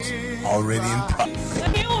already in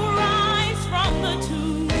progress. He'll rise from the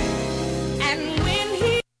tomb, and when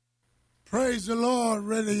he... Praise the Lord,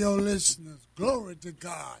 radio listeners. Glory to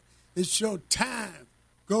God. It's your time.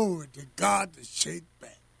 Glory to God to shake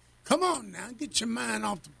back. Come on now, get your mind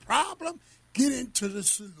off the problem. Get into the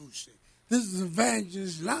solution. This is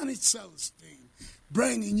Evangelist Celestine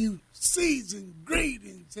bringing you seasoned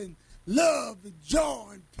greetings and love and joy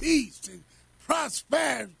and peace and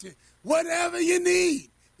prosperity. Whatever you need,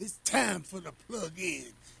 it's time for the plug in.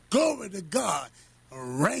 Glory to God. A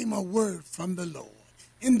rhema word from the Lord.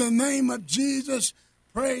 In the name of Jesus,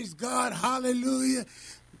 praise God. Hallelujah.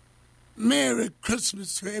 Merry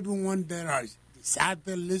Christmas to everyone that is out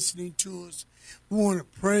there listening to us. We want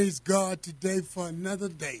to praise God today for another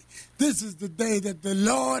day. This is the day that the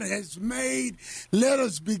Lord has made. Let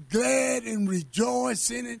us be glad and rejoice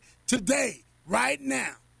in it today, right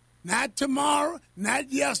now. Not tomorrow,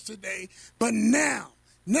 not yesterday, but now.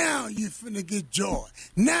 Now you finna get joy.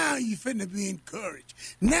 Now you finna be encouraged.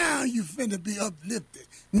 Now you finna be uplifted.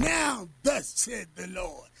 Now thus said the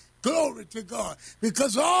Lord. Glory to God.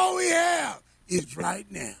 Because all we have is right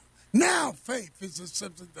now. Now faith is the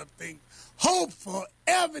substance of things hoped for,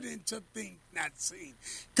 evidence of things not seen.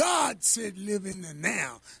 God said live in the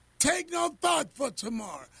now. Take no thought for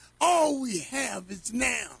tomorrow. All we have is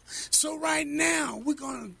now. So right now, we're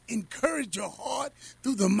going to encourage your heart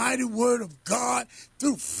through the mighty word of God,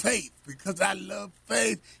 through faith, because I love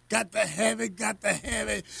faith. Got to have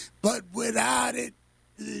it. But without it,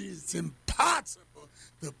 it is impossible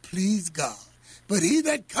to please God. But he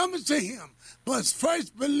that cometh to him must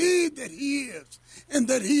first believe that he is, and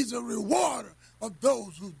that he's a rewarder of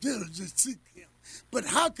those who diligently seek him. But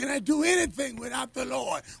how can I do anything without the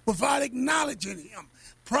Lord, without acknowledging him?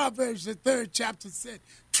 Proverbs, the 3rd chapter said,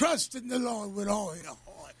 trust in the Lord with all your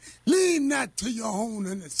heart. Lean not to your own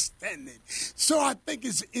understanding. So I think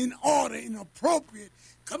it's in order and appropriate.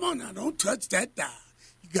 Come on now, don't touch that dial.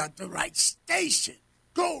 You got the right station.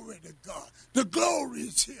 Glory to God. The glory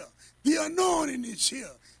is here. The anointing is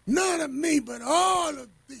here. None of me, but all of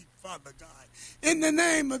thee, Father God. In the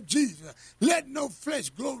name of Jesus, let no flesh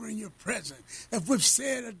glory in your presence. If we've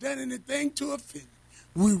said or done anything to offend,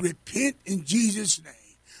 we repent in Jesus' name.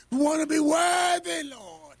 We want to be worthy,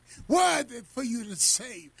 Lord. Worthy for you to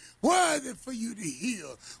save. Worthy for you to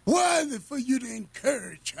heal. Worthy for you to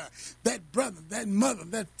encourage that brother, that mother,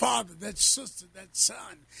 that father, that sister, that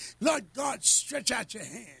son. Lord God, stretch out your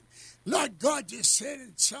hand. Lord God just said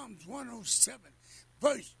in Psalms 107,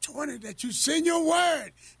 verse 20, that you send your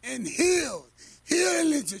word and heal.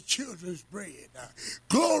 Healing is the children's bread.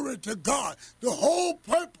 Glory to God. The whole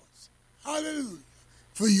purpose, hallelujah,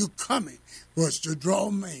 for you coming was to draw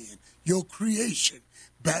man, your creation,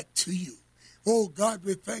 back to you. Oh, God,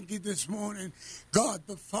 we thank you this morning. God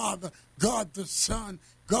the Father, God the Son,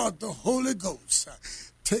 God the Holy Ghost.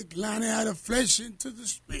 Take Lonnie out of flesh into the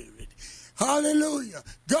spirit. Hallelujah.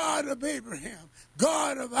 God of Abraham,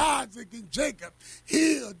 God of Isaac and Jacob,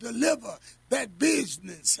 heal, deliver that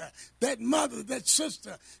business, that mother, that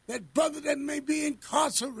sister, that brother that may be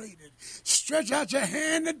incarcerated. Stretch out your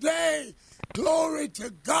hand today. Glory to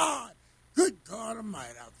God. Good God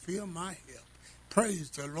Almighty, I feel my help. Praise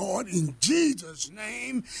the Lord in Jesus'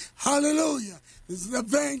 name. Hallelujah. This is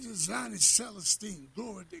Evangelist Celestine.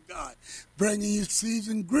 Glory to God. Bringing you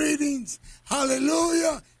season greetings.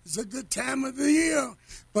 Hallelujah. It's a good time of the year.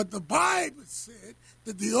 But the Bible said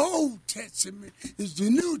that the Old Testament is the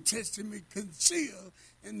New Testament concealed,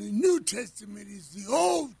 and the New Testament is the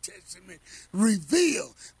Old Testament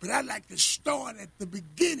revealed. But I'd like to start at the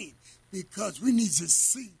beginning, because we need to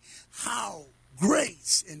see how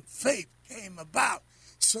grace and faith came about.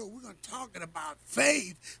 So we're going to talk about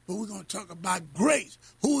faith, but we're going to talk about grace.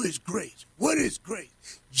 Who is grace? What is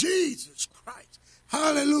grace? Jesus Christ.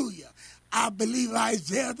 Hallelujah. I believe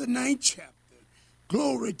Isaiah the 9th chapter.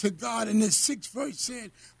 Glory to God. In the 6th verse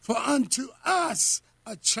said, for unto us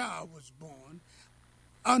a child was born,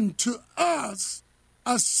 unto us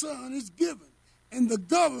a son is given, and the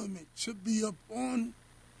government should be upon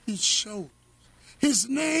his shoulders. His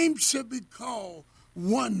name should be called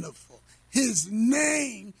Wonderful. His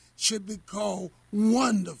name should be called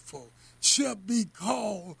Wonderful. Should be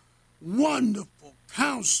called Wonderful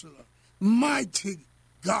Counselor, Mighty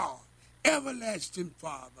God, Everlasting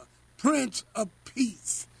Father, Prince of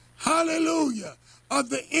Peace. Hallelujah. Of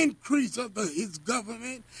the increase of his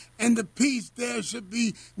government and the peace there should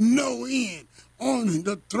be no end on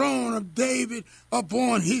the throne of David,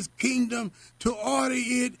 upon his kingdom, to order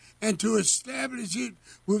it and to establish it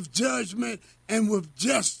with judgment and with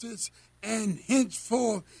justice, and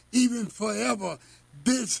henceforth even forever.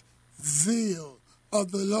 This zeal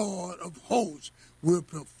of the Lord of hosts will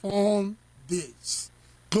perform this.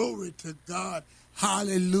 Glory to God.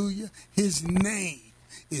 Hallelujah. His name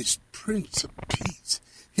is Prince of Peace.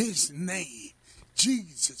 His name,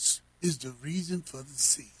 Jesus, is the reason for the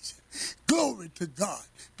season. Glory to God.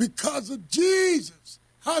 Because of Jesus.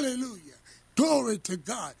 Hallelujah. Glory to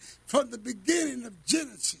God. From the beginning of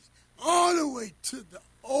Genesis all the way to the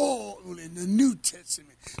Old and the New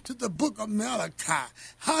Testament, to the book of Malachi.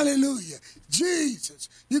 Hallelujah. Jesus.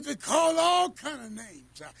 You can call all kind of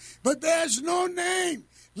names, but there's no name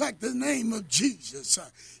like the name of Jesus.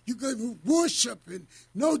 You can worship and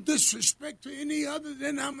no disrespect to any other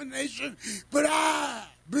denomination, but I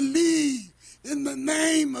believe in the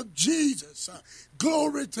name of Jesus.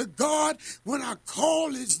 Glory to God. When I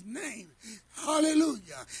call his name,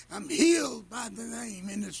 hallelujah, I'm healed by the name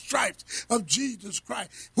and the stripes of Jesus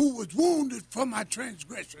Christ, who was wounded for my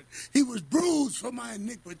transgression. He was bruised for my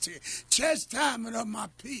iniquity. Chastisement of my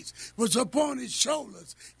peace was upon his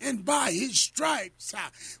shoulders, and by his stripes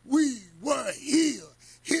we were healed.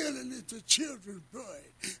 Healing is the children's bread.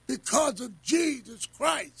 Because of Jesus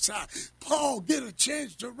Christ, Paul get a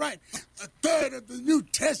chance to write a third of the New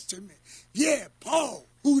Testament. Yeah, Paul,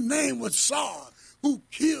 whose name was Saul, who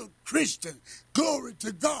killed Christians. Glory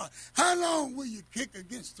to God. How long will you kick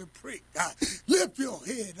against the prick? Lift your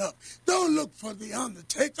head up. Don't look for the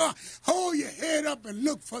undertaker. Hold your head up and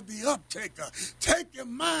look for the uptaker. Take your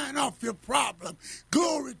mind off your problem.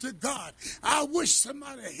 Glory to God. I wish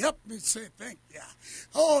somebody helped me say thank you.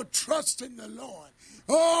 Oh, trust in the Lord.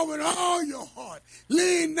 Oh, with all your heart.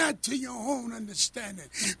 Lean not to your own understanding,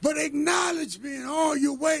 but acknowledge me in all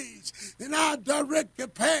your ways, and I'll direct your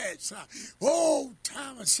paths. Old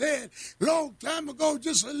timer said, long time ago,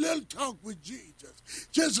 just a little talk with Jesus.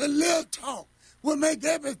 Just a little talk will make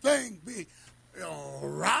everything be all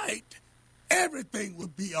right. Everything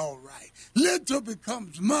will be all right. Little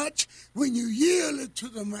becomes much when you yield it to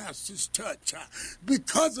the Master's touch.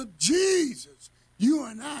 Because of Jesus, you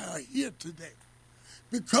and I are here today.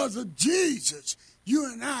 Because of Jesus,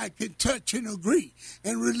 you and I can touch and agree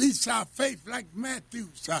and release our faith like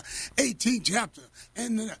Matthew's 18th chapter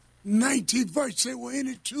and the 19th verse say, well,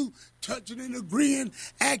 any two touching and agreeing,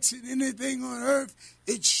 asking anything on earth,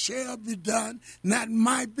 it shall be done. Not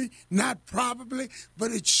might be, not probably,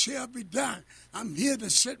 but it shall be done. I'm here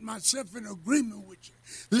to set myself in agreement with you.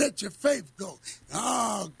 Let your faith go.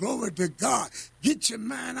 Oh, glory to God. Get your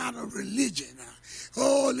mind out of religion.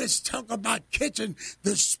 Oh, let's talk about catching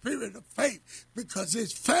the spirit of faith, because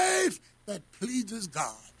it's faith that pleases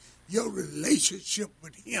God. Your relationship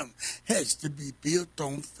with him has to be built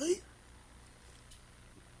on faith.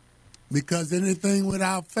 Because anything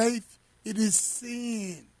without faith, it is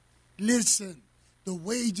sin. Listen, the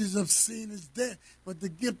wages of sin is death, but the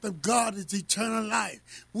gift of God is eternal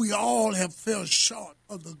life. We all have fell short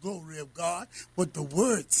of the glory of God, what the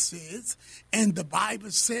word says. And the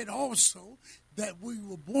Bible said also that we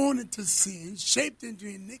were born into sin, shaped into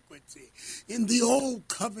iniquity. In the old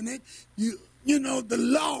covenant, you know, the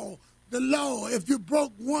law, if you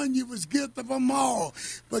broke one, you was guilty of them all.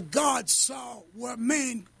 But God saw where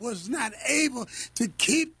man was not able to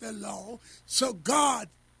keep the law, so God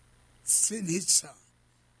sent his son.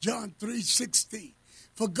 John 3:16.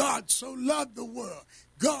 For God so loved the world.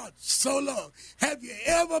 God so loved. Have you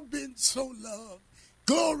ever been so loved?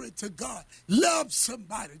 Glory to God. Love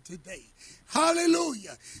somebody today.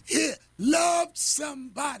 Hallelujah. Here, love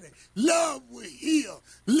somebody. Love will heal.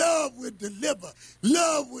 Love will deliver.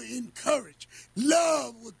 Love will encourage.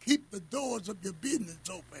 Love will keep the doors of your business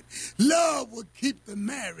open. Love will keep the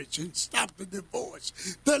marriage and stop the divorce.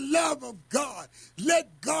 The love of God.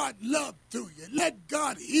 Let God love through you. Let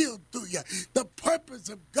God heal through you. The purpose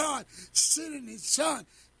of God sending his son.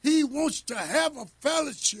 He wants to have a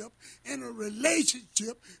fellowship and a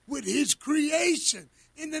relationship with his creation.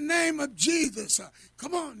 In the name of Jesus.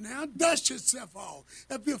 Come on now, dust yourself off.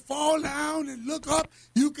 If you fall down and look up,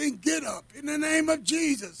 you can get up. In the name of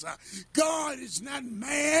Jesus. God is not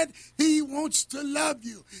mad. He wants to love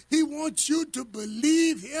you. He wants you to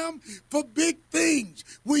believe him for big things.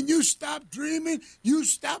 When you stop dreaming, you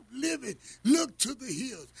stop living. Look to the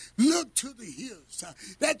hills. Look to the hills.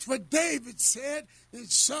 That's what David said in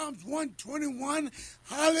Psalms 121.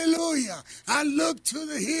 Hallelujah. I look to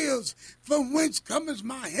the hills, from whence cometh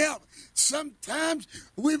my help. Sometimes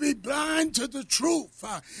we be blind to the truth.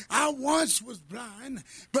 I once was blind,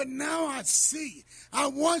 but now I see. I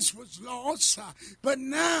once was lost, but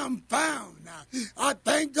now I'm found. I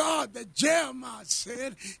thank God that Jeremiah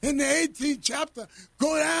said in the 18th chapter,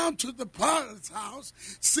 go down to the potter's house,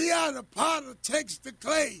 see how the potter takes the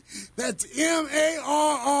clay. That's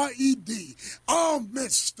M-A-R-R-E-D. All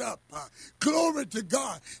messed up. Glory to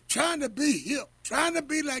God. Trying to be hip. trying to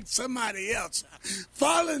be like somebody else,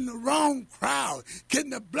 following the wrong crowd. Can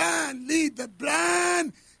the blind lead the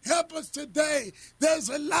blind? Help us today. There's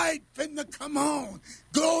a light finna come on.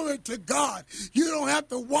 Glory to God. You don't have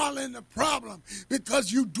to wallow in the problem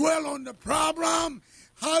because you dwell on the problem.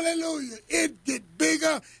 Hallelujah. It get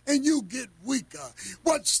bigger and you get weaker.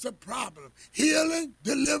 What's the problem? Healing,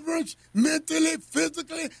 deliverance, mentally,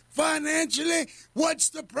 physically, financially. What's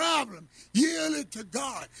the problem? Yield it to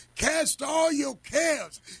God. Cast all your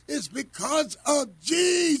cares. It's because of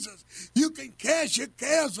Jesus. You can cast your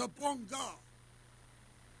cares upon God.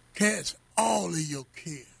 Cast all of your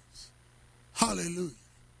cares. Hallelujah.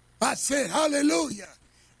 I said hallelujah.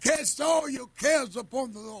 Cast all your cares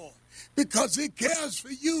upon the Lord because he cares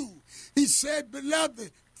for you. He said,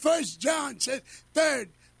 beloved, 1 John says, 3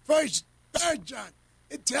 John,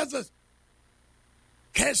 it tells us,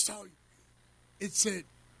 cast all your cares. It said,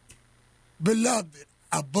 beloved,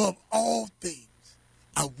 above all things,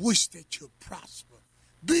 I wish that you prosper.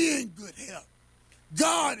 Be in good health.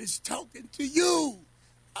 God is talking to you.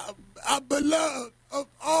 Beloved, of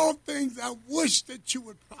all things, I wish that you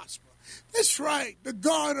would prosper. That's right. The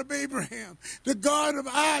God of Abraham, the God of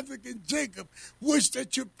Isaac and Jacob, wish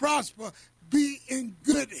that you prosper, be in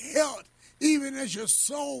good health, even as your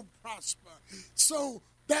soul prosper. So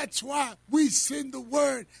that's why we send the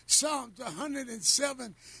word, Psalms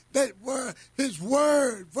 107, that were his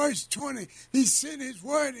word, verse 20. He sent his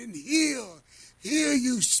word and healed. Heal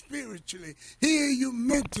you spiritually, heal you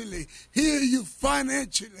mentally, heal you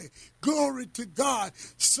financially. Glory to God.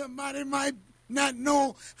 Somebody might not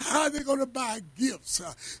know how they're going to buy gifts.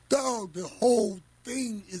 The whole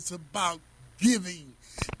thing is about giving.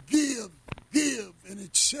 Give, and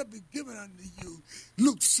it shall be given unto you.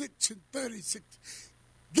 Luke 6:36.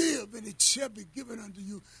 Give, and it shall be given unto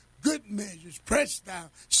you. Good measures, pressed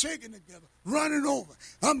down, shaken together, running over.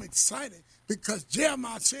 I'm excited because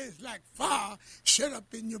Jeremiah says like fire shut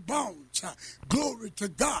up in your bones. Glory to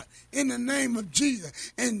God in the name of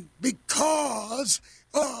Jesus. And because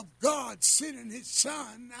of God sending his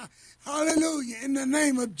son, hallelujah, in the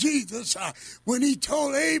name of Jesus, when he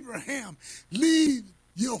told Abraham, leave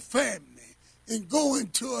your family and go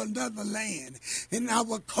into another land, and I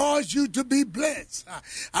will cause you to be blessed.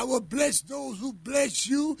 I will bless those who bless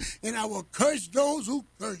you, and I will curse those who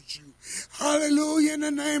curse you. Hallelujah, in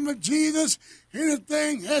the name of Jesus.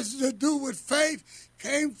 Anything has to do with faith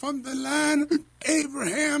came from the line of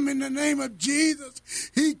Abraham in the name of Jesus.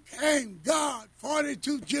 He came, God,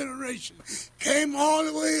 42 generations, came all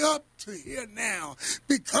the way up to here now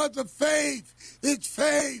because of faith. It's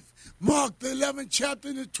faith. Mark the 11th chapter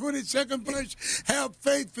and the 22nd verse, have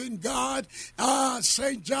faith in God.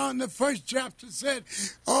 St. John the 1st chapter said,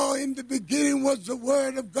 in the beginning was the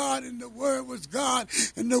word of God, and the word was God,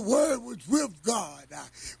 and the word was with God.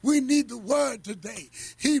 We need the word today.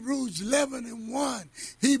 Hebrews 11:1.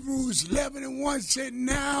 Hebrews 11:1 said,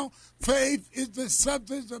 now faith is the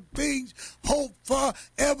substance of things hoped for,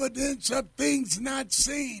 evidence of things not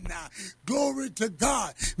seen. Glory to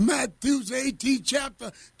God. Matthew's 18th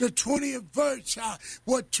chapter, the 20th verse,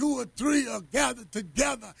 where 2 or 3 are gathered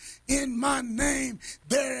together in my name,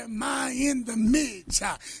 there am I in the midst.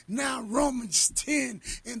 Now Romans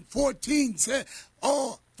 10:14 said,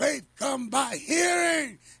 faith come by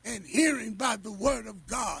hearing, and hearing by the word of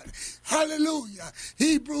God. Hallelujah.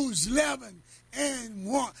 Hebrews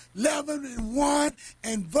 11:1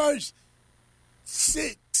 and verse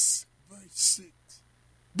 6.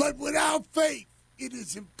 But without faith, it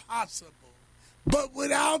is impossible. But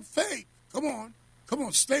without faith, come on,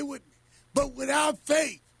 stay with me. But without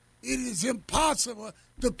faith, it is impossible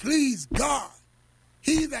to please God.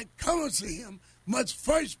 He that cometh to him must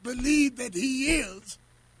first believe that he is,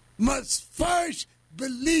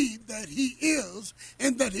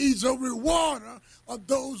 and that he's a rewarder of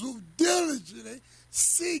those who diligently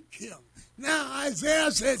seek him. Now,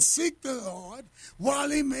 Isaiah said, seek the Lord while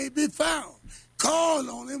he may be found. Call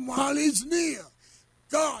on him while he's near.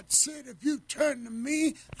 God said, if you turn to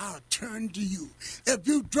me, I'll turn to you. If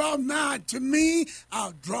you draw nigh to me,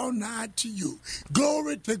 I'll draw nigh to you.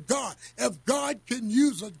 Glory to God. If God can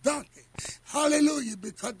use a donkey, hallelujah,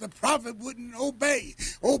 because the prophet wouldn't obey.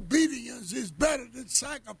 Obedience is better than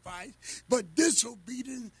sacrifice, but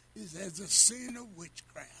disobedience is as a sin of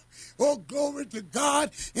witchcraft. Oh, glory to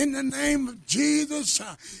God in the name of Jesus.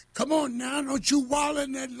 Come on now, don't you wallow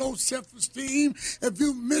in that low self-esteem. If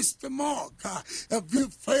you missed the mark, if you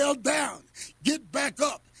fell down, get back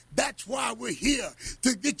up. That's why we're here,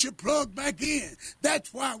 to get you plugged back in.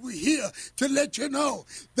 That's why we're here, to let you know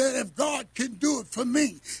that if God can do it for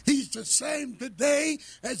me, he's the same today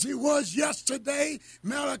as he was yesterday.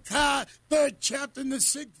 Malachi 3rd chapter and the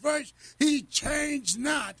 6th verse, he changed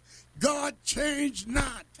not. God changed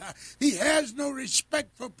not. He has no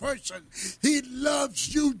respect for person. He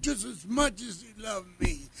loves you just as much as he loved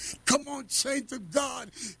me. Come on, saints of God,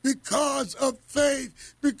 because of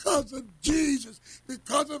faith, because of Jesus,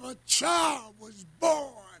 because of a child was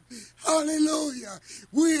born. Hallelujah.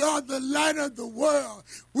 We are the light of the world.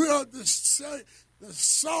 We are the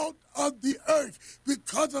salt of the earth.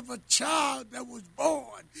 Because of a child that was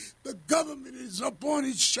born, the government is up on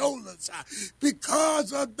his shoulders.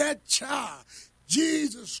 Because of that child,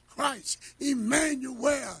 Jesus Christ,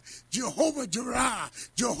 Emmanuel, Jehovah Jireh,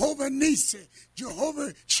 Jehovah Nissi,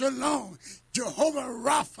 Jehovah Shalom, Jehovah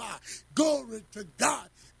Rapha. Glory to God.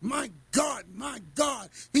 My God,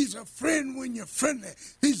 he's a friend when you're friendly.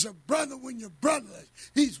 He's a brother when you're brotherly.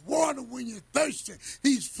 He's water when you're thirsty.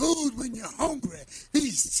 He's food when you're hungry. He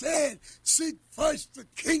said, seek first the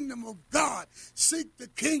kingdom of God. Seek the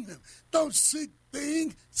kingdom. Don't seek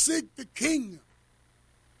things, seek the kingdom.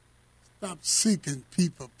 Stop seeking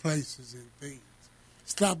people, places, and things.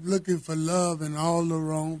 Stop looking for love in all the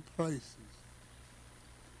wrong places.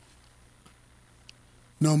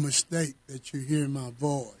 No mistake that you hear my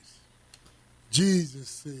voice. Jesus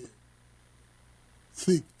said,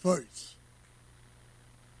 seek first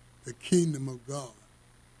the kingdom of God,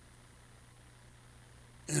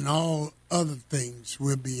 and all other things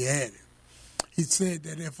will be added. He said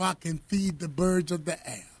that if I can feed the birds of the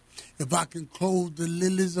air, if I can clothe the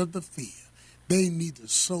lilies of the field, they neither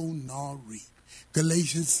sow nor reap.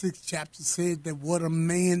 Galatians 6 chapter says that what a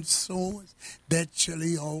man sows, that shall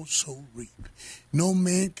he also reap. No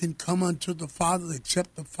man can come unto the Father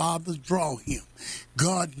except the Father draw him.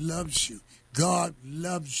 God loves you. God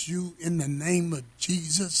loves you in the name of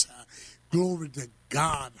Jesus. Glory to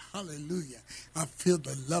God. Hallelujah. I feel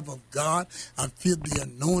the love of God. I feel the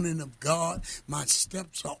anointing of God. My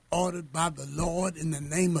steps are ordered by the Lord in the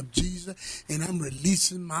name of Jesus. And I'm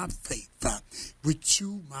releasing my faith with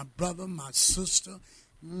you, my brother, my sister.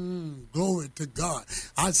 Glory to God.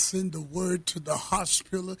 I send the word to the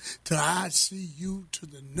hospital, to ICU, to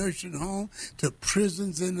the nursing home, to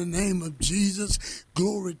prisons in the name of Jesus.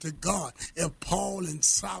 Glory to God. If Paul and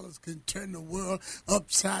Silas can turn the world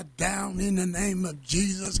upside down in the name of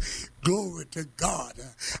Jesus, glory to God.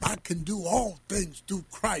 I can do all things through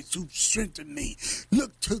Christ who strengthened me.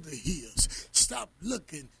 Look to the hills. Stop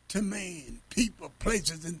looking to man, people,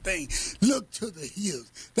 places, and things. Look to the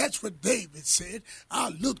hills. That's what David said.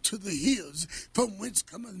 I'll look to the hills, from whence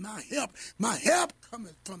cometh my help. My help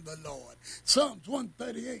cometh from the Lord. Psalms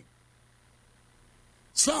 138.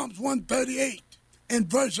 Psalms 138 and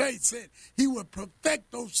verse 8 said, he will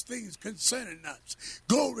perfect those things concerning us.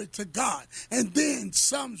 Glory to God. And then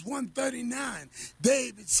Psalms 139,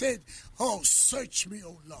 David said, oh, search me,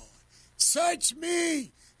 O Lord. Search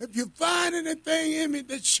me. If you find anything in me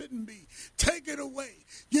that shouldn't be, take it away.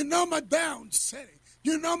 You know my down setting.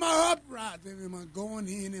 You know my uprising. Am I going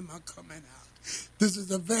in? Am I coming out? This is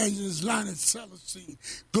Evangelist line Celestine.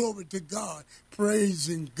 Glory to God.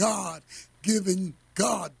 Praising God. Giving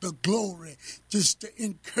God the glory, just to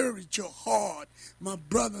encourage your heart, my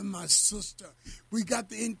brother and my sister. We got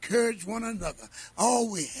to encourage one another. All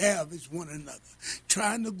we have is one another.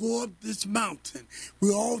 Trying to go up this mountain.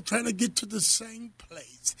 We're all trying to get to the same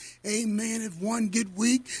place. Amen. If one get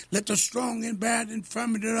weak, let the strong and bear the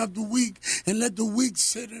infirmity of the weak, and let the weak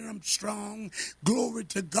say that I'm strong. Glory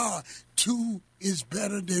to God. Two is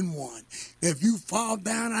better than one. If you fall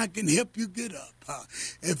down, I can help you get up.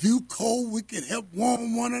 If you cold, we can help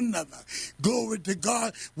warm one another. Glory to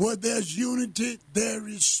God. Where there's unity, there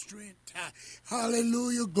is strength.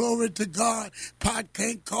 Hallelujah. Glory to God. Pot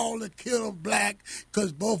can't call the kettle black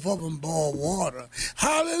because both of them boil water.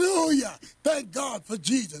 Hallelujah. Thank God for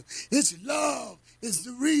Jesus. It's love. It's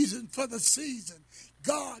the reason for the season.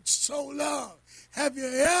 God so loved. Have you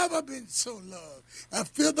ever been so loved? I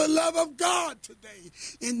feel the love of God today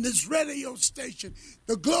in this radio station.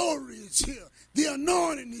 The glory is here. The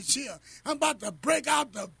anointing is here. I'm about to break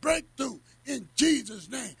out the breakthrough in Jesus'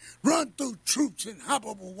 name. Run through troops and hop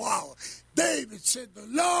over wall. David said, the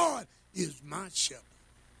Lord is my shepherd,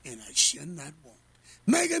 and I shall not want.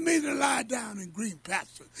 Making me to lie down in green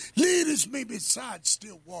pastures. Leadeth me beside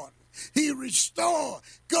still waters. He restore.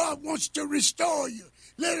 God wants to restore you.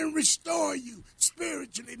 Let him restore you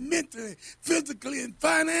spiritually, mentally, physically, and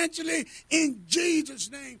financially in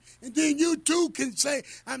Jesus' name. And then you too can say,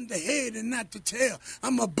 I'm the head and not the tail.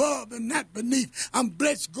 I'm above and not beneath. I'm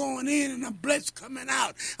blessed going in and I'm blessed coming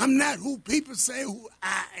out. I'm not who people say who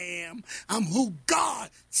I am. I'm who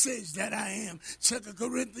God says that I am. 2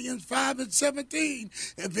 Corinthians 5:17.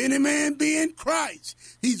 If any man be in Christ,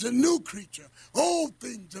 he's a new creature. Old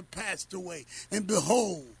things are passed away. And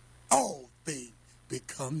behold, all things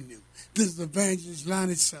become new. This is Evangelist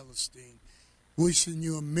Celestine wishing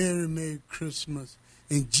you a Merry, Merry Christmas.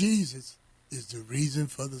 And Jesus is the reason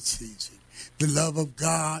for the season. The love of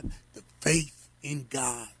God, the faith in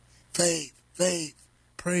God. Faith, faith.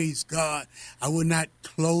 Praise God. I will not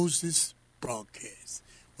close this broadcast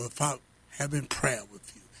without having prayer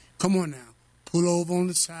with you. Come on now. Pull over on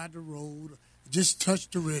the side of the road. Just touch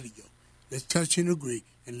the radio. Let's touch and agree,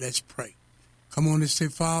 and let's pray. Come on and say,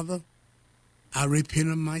 Father, I repent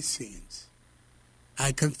of my sins.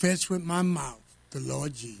 I confess with my mouth the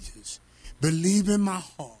Lord Jesus. Believe in my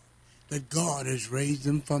heart that God has raised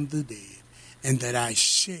him from the dead and that I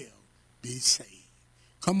shall be saved.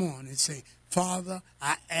 Come on and say, Father,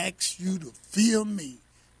 I ask you to fill me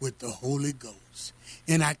with the Holy Ghost.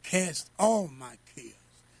 And I cast all my cares,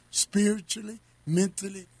 spiritually,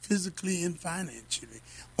 mentally, physically, and financially,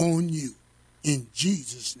 on you in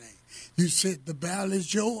Jesus' name. You said the battle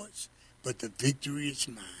is yours, but the victory is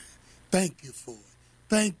mine. Thank you for it.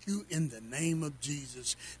 Thank you in the name of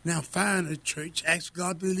Jesus. Now find a church. Ask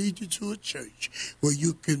God to lead you to a church where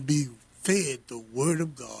you can be fed the word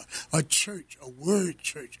of God. A church, a word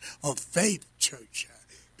church, a faith church.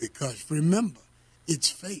 Because remember, it's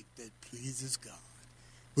faith that pleases God.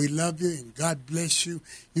 We love you and God bless you.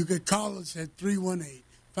 You can call us at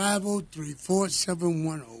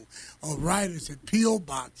 318-503-4710 or write us at P.O.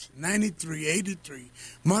 Box 9383,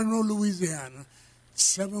 Monroe, Louisiana,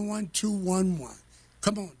 71211.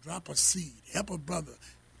 Come on, drop a seed. Help a brother.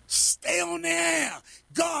 Stay on the air.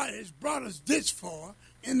 God has brought us this far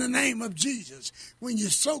in the name of Jesus. When you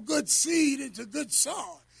sow good seed into good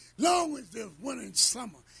soil, long as there's winter and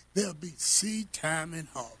summer, there'll be seed time and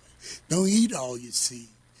harvest. Don't eat all your seed.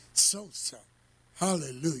 Sow some.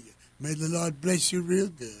 Hallelujah. May the Lord bless you real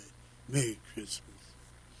good. Merry Christmas.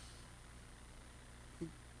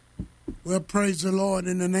 Well, praise the Lord.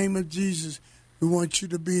 In the name of Jesus, we want you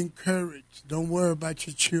to be encouraged. Don't worry about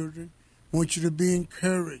your children. We want you to be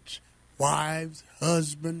encouraged. Wives,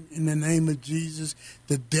 husband, in the name of Jesus.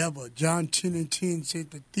 The devil, John 10:10 said,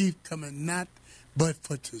 the thief cometh not but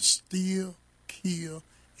for to steal, kill,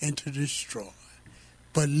 and to destroy.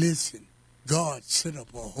 But listen, God set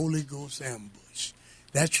up a Holy Ghost ambush.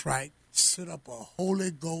 That's right, set up a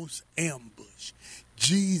Holy Ghost ambush.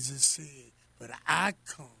 Jesus said, but I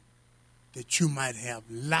come that you might have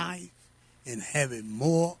life and have it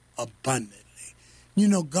more abundantly. You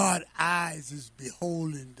know, God's eyes is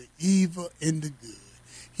beholding the evil and the good.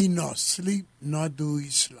 He nor sleep nor do he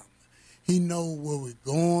slumber. He know where we're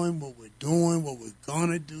going, what we're doing, what we're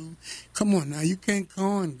going to do. Come on now, you can't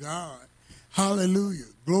con God. Hallelujah.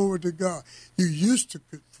 Glory to God. You used to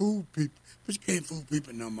fool people, but you can't fool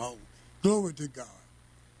people no more. Glory to God.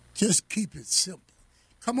 Just keep it simple.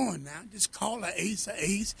 Come on now, just call an ace a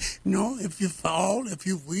ace. You know, if you fall, if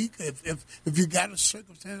you're weak, if you got a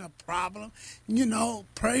circumstance, a problem, you know,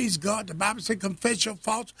 praise God. The Bible says confess your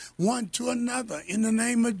faults one to another in the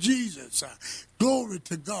name of Jesus. Glory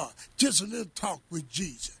to God. Just a little talk with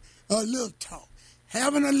Jesus. A little talk.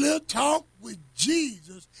 Having a little talk with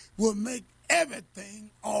Jesus will make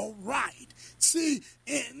everything all right. See,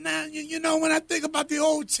 and now, you know, when I think about the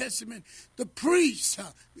Old Testament, the priest,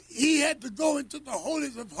 he had to go into the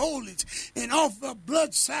holies of holies and offer a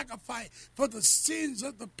blood sacrifice for the sins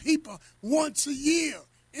of the people once a year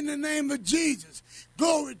in the name of Jesus.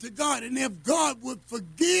 Glory to God. And if God would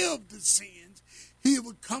forgive the sins, he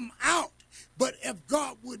would come out. But if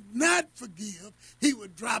God would not forgive, he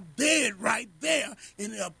would drop dead right there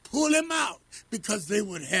and they'll pull him out because they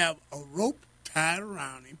would have a rope tied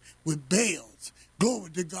around him with bells.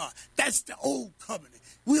 Glory to God. That's the old covenant.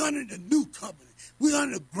 We're under the new covenant. We're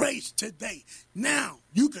under grace today. Now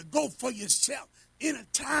you can go for yourself. In a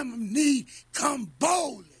time of need, come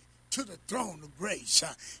boldly to the throne of grace.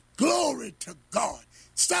 Glory to God.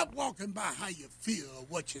 Stop walking by how you feel or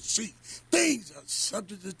what you see. Things are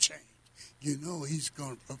subject to change. You know he's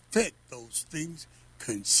going to perfect those things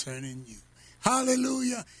concerning you.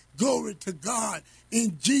 Hallelujah. Glory to God.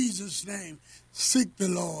 In Jesus' name, seek the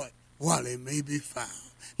Lord while he may be found.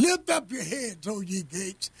 Lift up your heads, O ye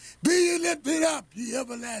gates. Be ye lifted up, ye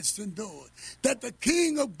everlasting doors, that the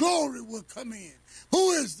King of glory will come in.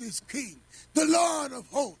 Who is this King? The Lord of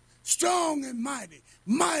hosts, strong and mighty,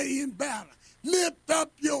 mighty in battle. Lift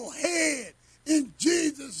up your head in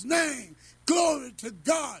Jesus' name. Glory to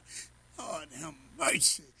God. Lord, have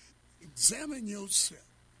mercy. Examine yourself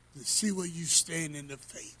to see where you stand in the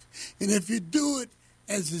faith. And if you do it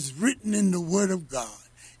as is written in the Word of God,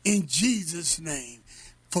 in Jesus' name,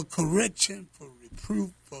 for correction, for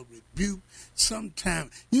reproof, for rebuke,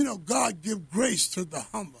 sometimes, God give grace to the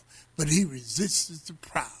humble, but he resists the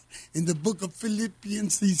proud. In the book of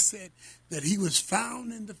Philippians, he said that he was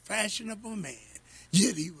found in the fashion of a man,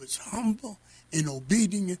 yet he was humble and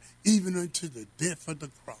obedient even unto the death of the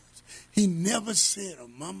cross. He never said a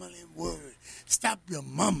mumbling word. Stop your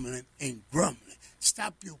mumbling and grumbling.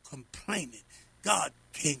 Stop your complaining. God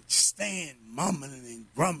can't stand mumbling and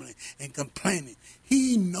grumbling and complaining.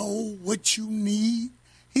 He knows what you need.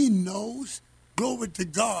 He knows. Glory to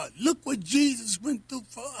God. Look what Jesus went through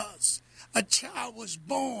for us. A child was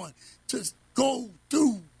born to go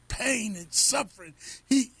through pain and suffering.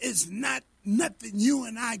 He is not nothing you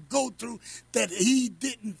and I go through that he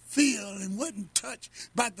didn't feel and wasn't touched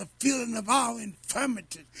by the feeling of our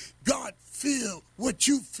infirmities. God feel what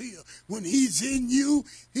you feel. When he's in you,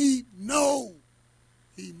 he knows.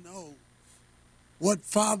 He knows what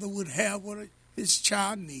father would have what his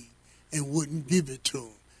child need and wouldn't give it to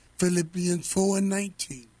him. Philippians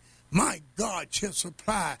 4:19. My God shall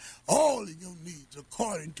supply all of your needs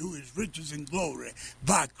according to his riches and glory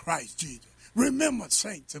by Christ Jesus. Remember,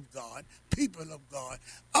 saints of God, people of God,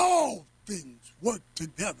 all things work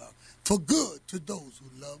together for good to those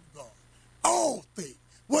who love God. All things.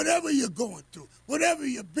 Whatever you're going through, whatever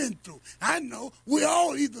you've been through. I know we're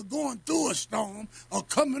all either going through a storm or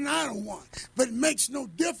coming out of one, but it makes no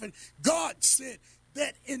difference. God said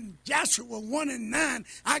that in Joshua 1:9,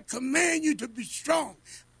 I command you to be strong.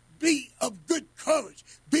 Be of good courage.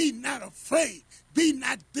 Be not afraid. Be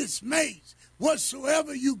not dismayed.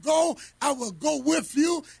 Whatsoever you go, I will go with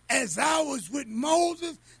you. As I was with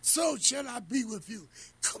Moses, so shall I be with you.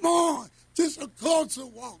 Come on, just a closer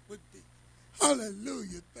walk with me.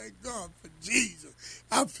 Hallelujah. Thank God for Jesus.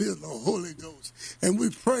 I feel the Holy Ghost. And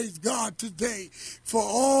we praise God today for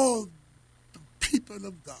all the people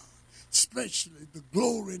of God, especially the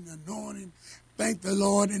glory and anointing. Thank the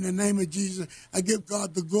Lord in the name of Jesus. I give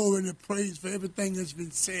God the glory and the praise for everything that's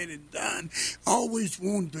been said and done. I always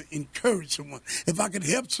want to encourage someone. If I can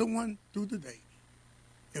help someone through the day,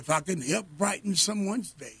 if I can help brighten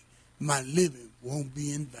someone's day, my living won't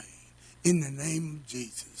be in vain. In the name of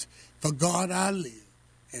Jesus. For God I live,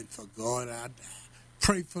 and for God I die.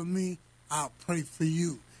 Pray for me, I'll pray for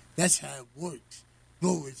you. That's how it works.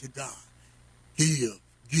 Glory to God. Give,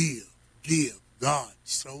 give, give. God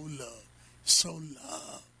so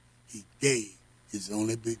loved, he gave his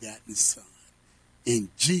only begotten Son. In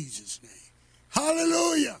Jesus' name.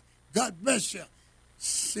 Hallelujah. God bless you.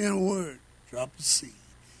 Send a word, drop a seed.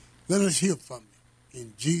 Let us hear from you.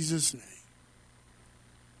 In Jesus' name.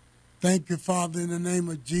 Thank you, Father, in the name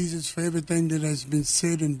of Jesus, for everything that has been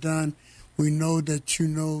said and done. We know that you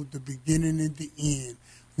know the beginning and the end.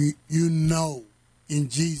 You know, in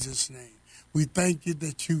Jesus' name. We thank you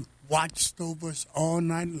that you watched over us all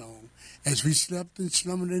night long as we slept and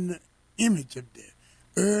slumbered in the image of death.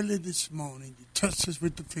 Early this morning, you touched us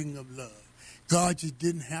with the finger of love. God, you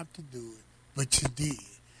didn't have to do it, but you did.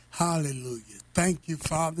 Hallelujah. Thank you,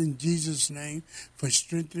 Father, in Jesus' name, for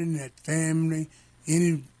strengthening that family,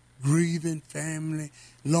 any grieving family.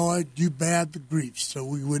 Lord, you bear the grief so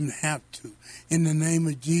we wouldn't have to. In the name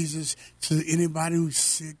of Jesus, to anybody who's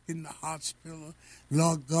sick in the hospital,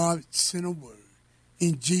 Lord God, send a word.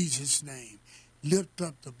 In Jesus' name, lift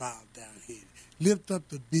up the bowed down head. Lift up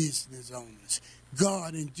the business owners.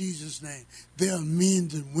 God, in Jesus' name, there are men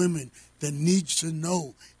and women that need to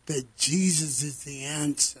know that Jesus is the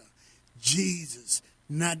answer. Jesus,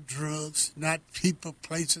 not drugs, not people,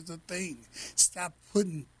 places, or things. Stop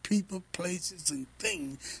putting people, places, and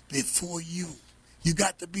things before you. You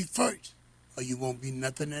got to be first, or you won't be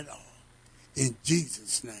nothing at all. In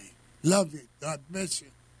Jesus' name. Love you. God bless you.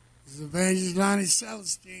 This is Evangelist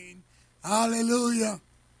Celestine. Hallelujah.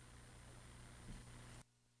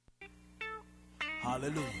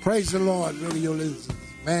 Hallelujah. Praise the Lord, radio listeners.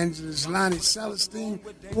 Evangelist Lonnie Celestine.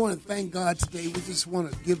 We want to thank God today. We just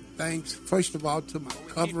want to give thanks, first of all, to my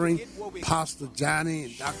covering, Pastor Johnny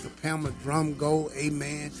and Dr. Pamela Drumgo.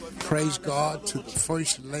 Amen. Praise God. To the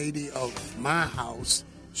First Lady of my house,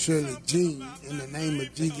 Shirley Jean, in the name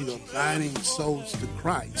of Jesus, of guiding souls to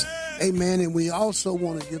Christ. Amen. And we also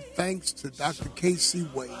want to give thanks to Dr. K.C.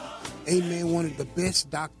 Wade. Amen. One of the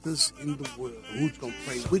best doctors in the world, who's going to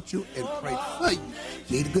pray with you and pray for you.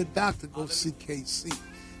 Need a good doctor, go see KC.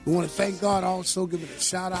 We want to thank God also, giving a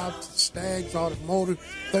shout out to Staggs Automotive,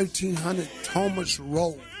 1300 Thomas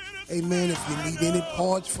Road. Amen. If you need any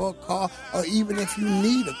parts for a car, or even if you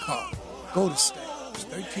need a car, go to Staggs,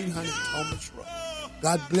 1300 Thomas Road.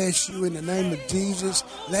 God bless you in the name of Jesus.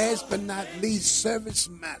 Last but not least, Service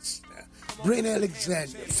Master, Brent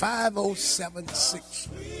Alexander, 5076.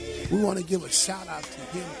 We want to give a shout out to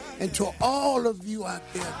him and to all of you out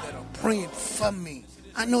there that are praying for me.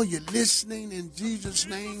 I know you're listening in Jesus'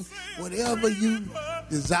 name. Whatever you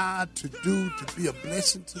desire to do to be a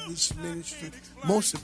blessing to this ministry, most